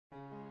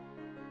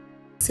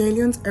Sierra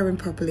Leone's urban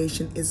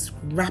population is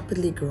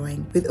rapidly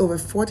growing, with over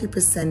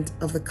 40%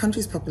 of the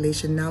country's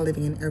population now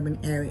living in urban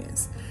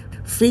areas.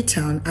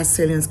 Freetown, as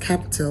Sierra Leone's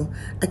capital,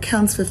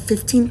 accounts for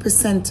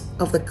 15%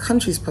 of the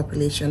country's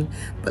population,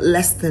 but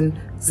less than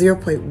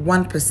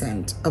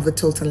 0.1% of the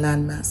total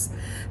landmass.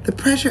 The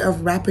pressure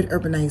of rapid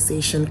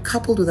urbanization,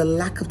 coupled with a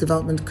lack of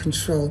development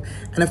control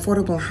and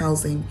affordable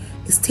housing,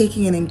 is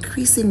taking an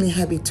increasingly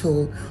heavy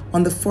toll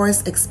on the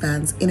forest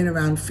expanse in and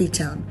around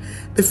Freetown.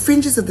 The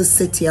fringes of the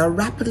city are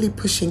rapidly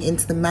pushing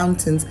into the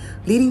mountains,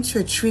 leading to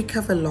a tree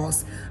cover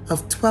loss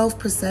of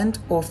 12%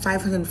 or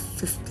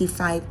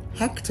 555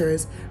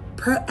 hectares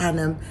per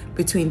annum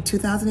between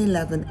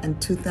 2011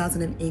 and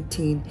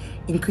 2018,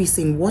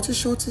 increasing water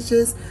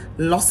shortages,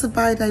 loss of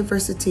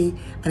biodiversity,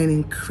 and an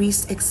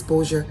increased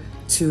exposure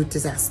to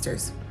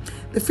disasters.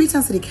 The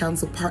Freetown City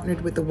Council partnered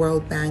with the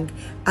World Bank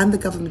and the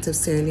government of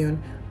Sierra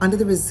Leone under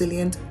the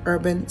Resilient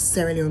Urban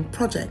Sierra Leone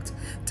project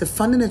to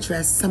fund and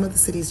address some of the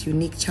city's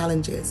unique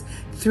challenges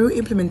through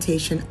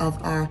implementation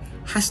of our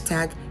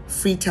hashtag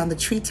Freetown the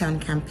Treetown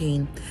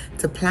campaign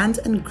to plant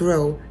and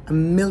grow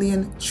 1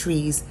 million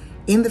trees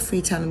in the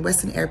Freetown and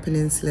Western Eyre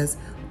Peninsulas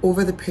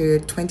over the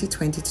period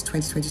 2020 to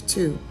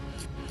 2022.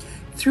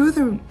 Through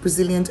the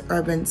Resilient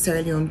Urban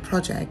Sierra Leone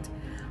project,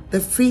 the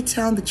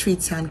Freetown the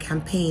Treetown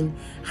campaign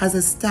has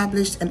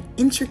established an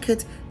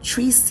intricate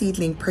tree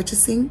seedling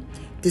purchasing,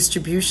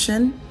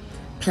 distribution,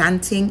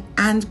 planting,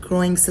 and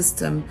growing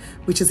system,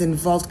 which has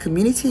involved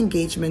community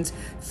engagement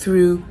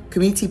through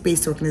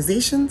community-based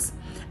organizations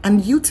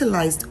and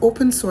utilized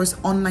open source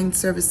online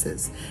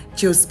services,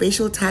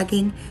 geospatial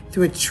tagging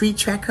through a tree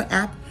tracker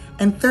app,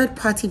 and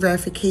third-party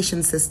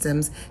verification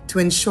systems to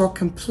ensure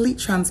complete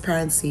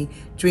transparency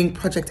during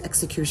project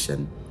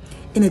execution.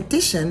 In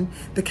addition,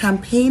 the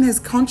campaign has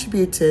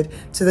contributed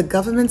to the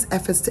government's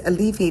efforts to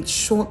alleviate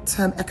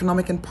short-term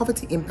economic and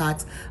poverty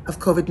impacts of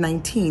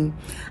COVID-19,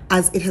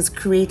 as it has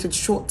created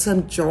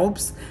short-term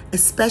jobs,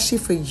 especially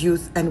for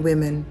youth and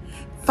women.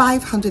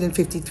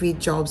 553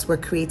 jobs were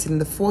created in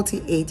the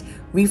 48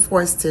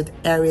 reforested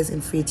areas in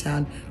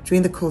Freetown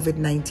during the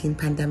COVID-19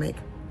 pandemic.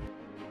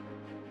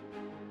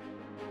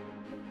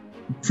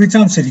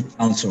 Freetown City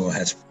Council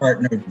has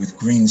partnered with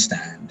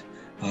Greenstand,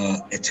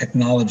 a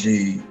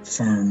technology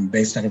firm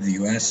based out of the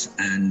US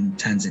and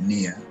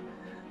Tanzania,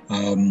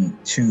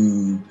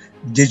 to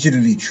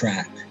digitally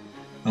track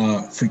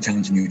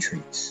Freetown's new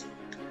trees.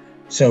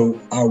 So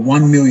our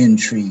 1 million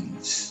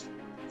trees,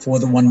 for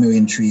the 1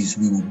 million trees,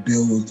 we will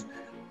build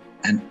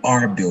and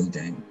are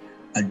building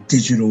a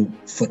digital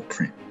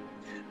footprint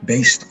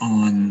based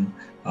on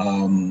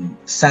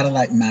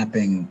satellite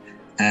mapping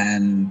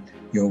and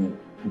your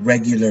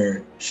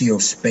regular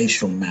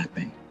geospatial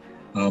mapping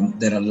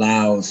that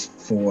allows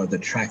for the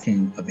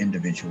tracking of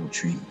individual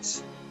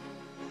trees.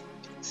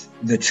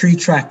 The Tree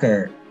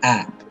Tracker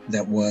app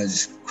that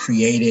was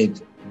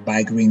created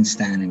by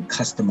Greenstand and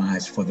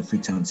customized for the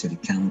Freetown City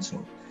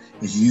Council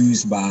is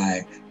used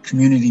by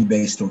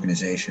community-based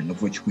organizations,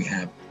 of which we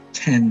have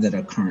 10 that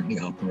are currently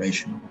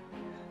operational,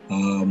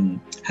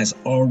 has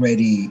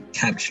already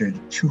captured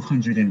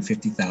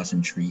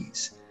 250,000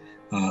 trees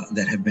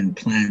that have been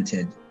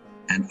planted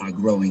and are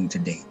growing to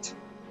date.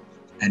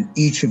 And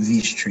each of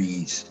these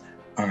trees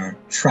are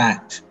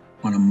tracked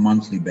on a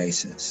monthly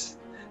basis.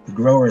 The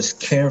growers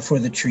care for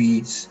the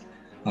trees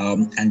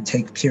and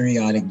take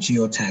periodic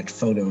geotagged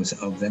photos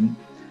of them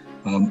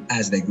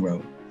as they grow,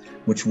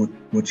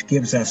 which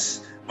gives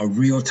us a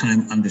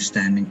real-time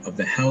understanding of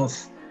the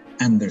health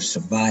and the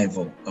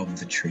survival of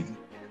the tree.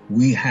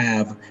 We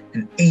have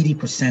an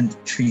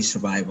 80% tree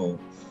survival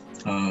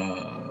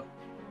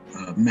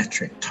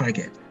metric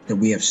target that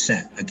we have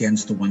set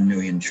against the 1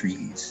 million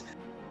trees.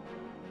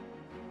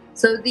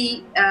 So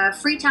the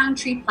Freetown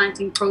Tree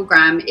Planting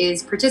Program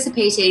is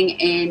participating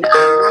in a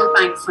World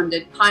Bank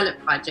funded pilot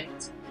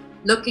project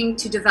looking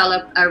to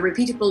develop a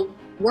repeatable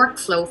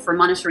workflow for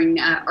monitoring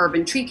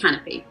urban tree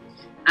canopy.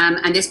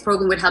 And this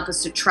program would help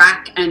us to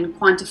track and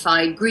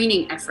quantify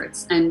greening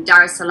efforts, and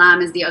Dar es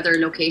Salaam is the other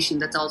location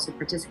that's also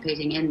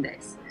participating in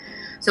this.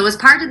 So as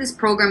part of this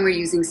program, we're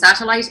using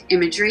satellite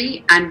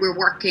imagery, and we're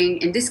working,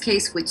 in this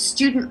case, with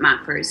student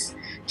mappers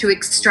to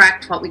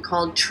extract what we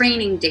call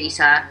training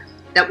data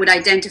that would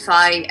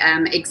identify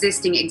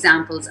existing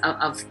examples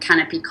of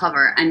canopy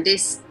cover. And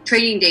this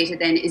training data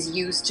then is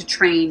used to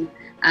train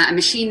a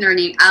machine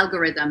learning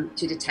algorithm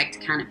to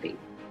detect canopy.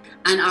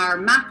 And our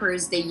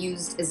mappers, they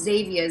used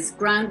Xavia's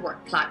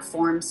groundwork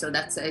platform. So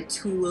that's a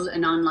tool,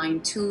 an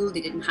online tool.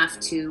 They didn't have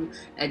to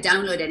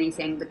download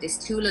anything, but this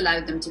tool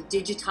allowed them to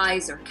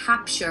digitize or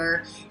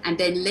capture and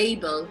then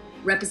label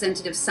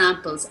representative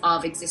samples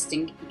of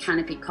existing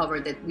canopy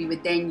cover that we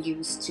would then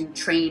use to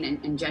train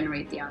and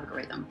generate the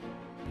algorithm.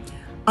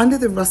 Under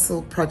the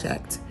Russell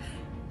project,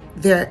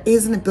 there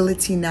is an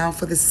ability now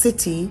for the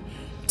city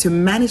to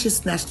manage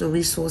its natural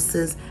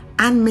resources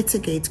and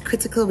mitigate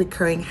critical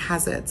recurring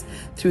hazards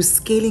through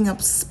scaling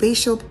up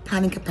spatial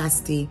planning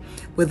capacity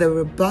with a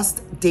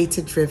robust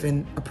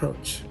data-driven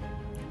approach.